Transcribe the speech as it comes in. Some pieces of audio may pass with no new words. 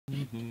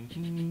You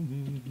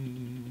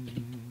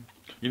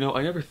know,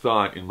 I never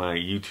thought in my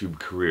YouTube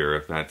career,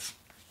 if that's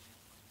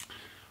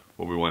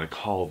what we want to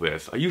call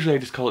this, I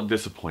just call it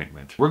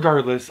disappointment.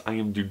 Regardless, I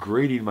am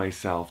degrading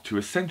myself to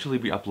essentially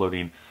be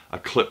uploading a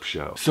clip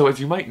show. So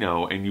as you might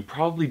know, and you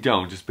probably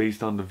don't just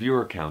based on the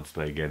viewer counts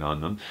that I get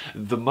on them,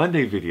 the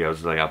Monday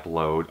videos that I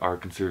upload are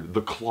considered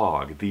the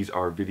KLOG. These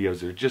are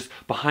videos that are just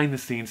behind the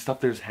scenes,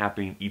 stuff that's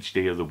happening each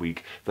day of the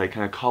week that I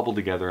kind of cobble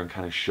together and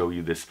kind of show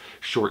you this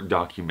short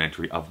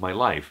documentary of my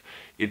life.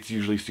 It's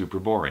usually super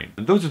boring.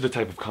 And those are the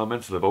type of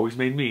comments that have always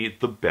made me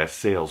the best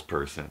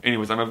salesperson.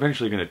 Anyways, I'm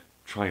eventually going to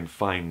try and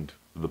find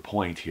the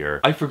point here.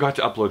 I forgot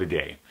to upload a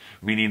day,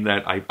 meaning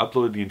that I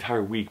uploaded the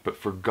entire week but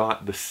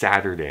forgot the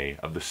Saturday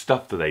of the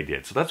stuff that I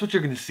did. So that's what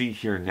you're going to see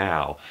here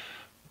now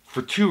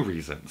for two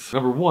reasons.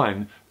 Number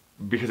one,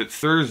 because it's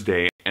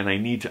Thursday and I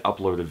need to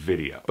upload a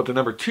video. But the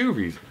number two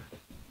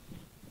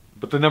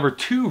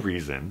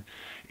reason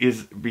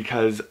is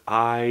because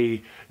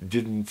I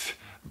didn't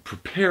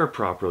prepare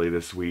properly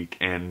this week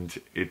and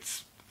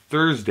it's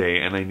Thursday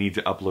and I need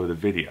to upload a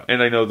video.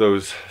 And I know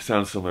those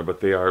sound similar,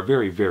 but they are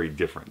very, very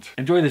different.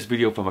 Enjoy this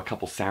video from a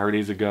couple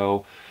Saturdays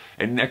ago,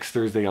 and next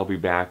Thursday I'll be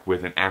back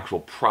with an actual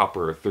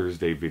proper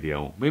Thursday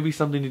video. Maybe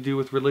something to do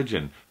with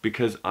religion,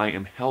 because I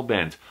am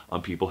hell-bent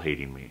on people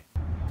hating me.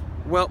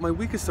 Well, my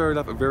week has started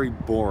off very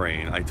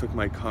boring. I took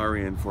my car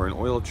in for an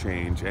oil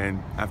change,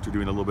 and after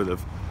doing a little bit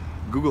of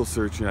Google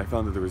searching, I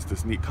found that there was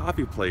this neat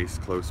coffee place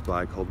close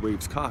by called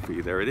Waves Coffee.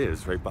 There it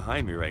is, right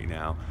behind me right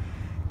now.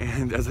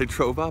 And as I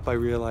drove up, I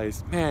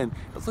realized, man,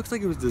 it looks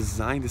like it was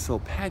designed to sell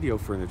patio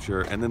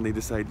furniture, and then they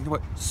decided, you know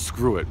what,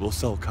 screw it, we'll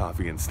sell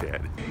coffee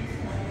instead.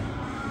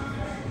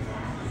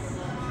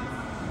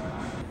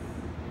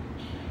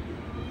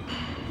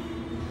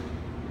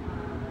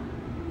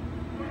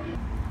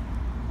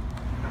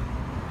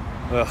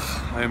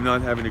 Ugh, I am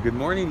not having a good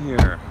morning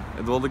here.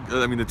 Well,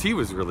 the tea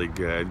was really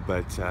good,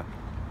 but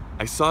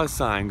I saw a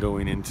sign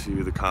going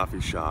into the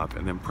coffee shop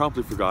and then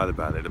promptly forgot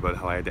about it, about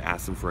how I had to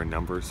ask them for a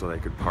number so that I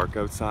could park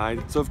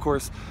outside. So of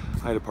course,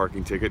 I had a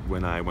parking ticket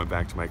when I went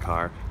back to my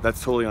car.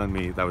 That's totally on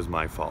me, that was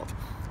my fault.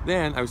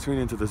 Then I was turning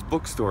into this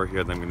bookstore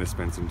here that I'm gonna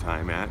spend some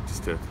time at,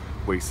 just to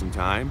waste some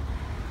time.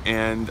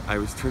 And I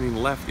was turning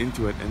left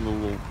into it and a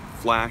little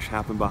flash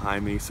happened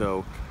behind me,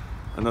 so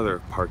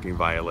another parking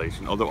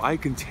violation. Although I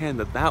contend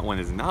that that one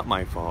is not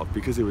my fault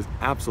because it was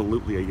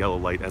absolutely a yellow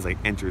light as I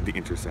entered the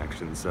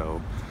intersection, so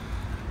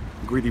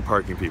greedy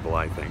parking people,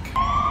 I think.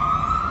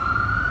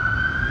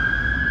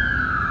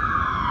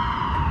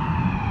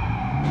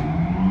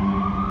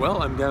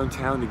 Well, I'm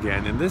downtown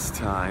again, and this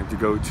time to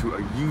go to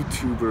a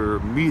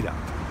YouTuber meetup,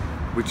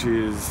 which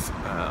is,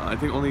 I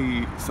think,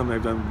 only something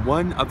I've done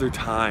one other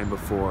time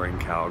before in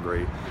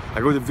Calgary.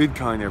 I go to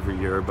VidCon every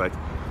year, but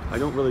I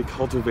don't really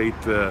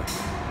cultivate the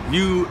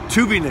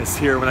YouTubiness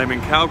here when I'm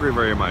in Calgary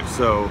very much,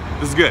 so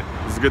this is good.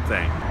 This is a good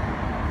thing.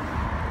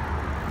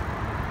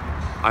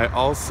 I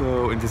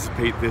also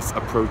anticipate this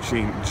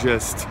approaching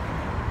just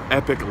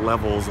epic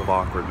levels of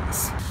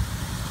awkwardness.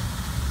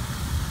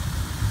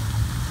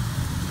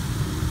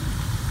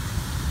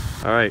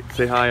 All right,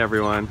 say hi,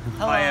 everyone.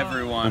 Hello. Hi,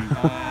 everyone.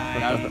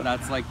 Hi.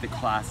 That's like the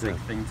classic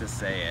thing to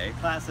say, eh?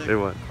 Classic. It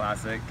was.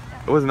 Classic.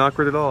 It wasn't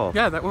awkward at all.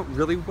 Yeah, that went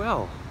really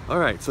well. All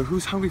right, so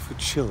who's hungry for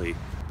chili?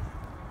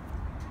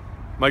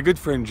 My good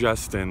friend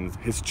Justin,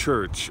 his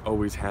church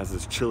always has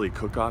this chili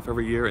cook-off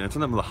every year, and it's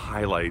one of the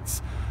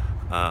highlights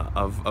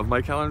of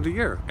my calendar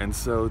year. And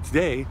so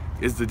today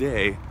is the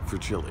day for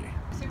chili.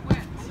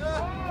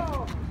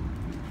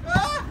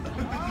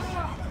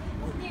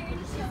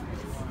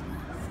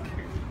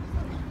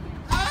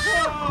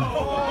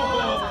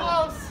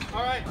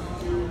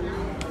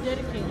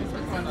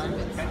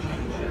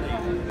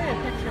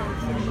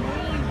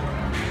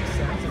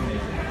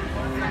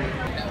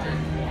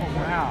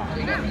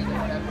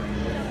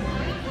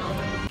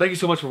 Thank you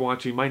so much for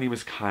watching. My name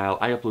is Kyle.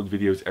 I upload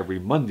videos every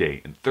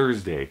Monday and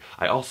Thursday.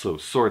 I also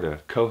sorta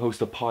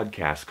co-host a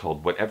podcast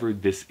called Whatever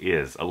This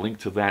Is. A link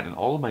to that and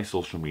all of my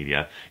social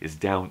media is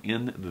down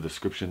in the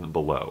description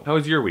below. How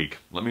was your week?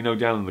 Let me know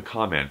down in the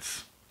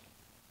comments.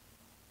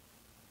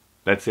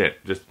 That's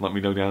it. Just let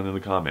me know down in the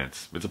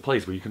comments. It's a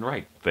place where you can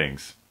write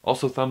things.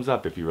 Also thumbs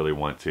up if you really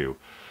want to.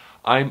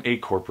 I'm a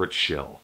corporate shill.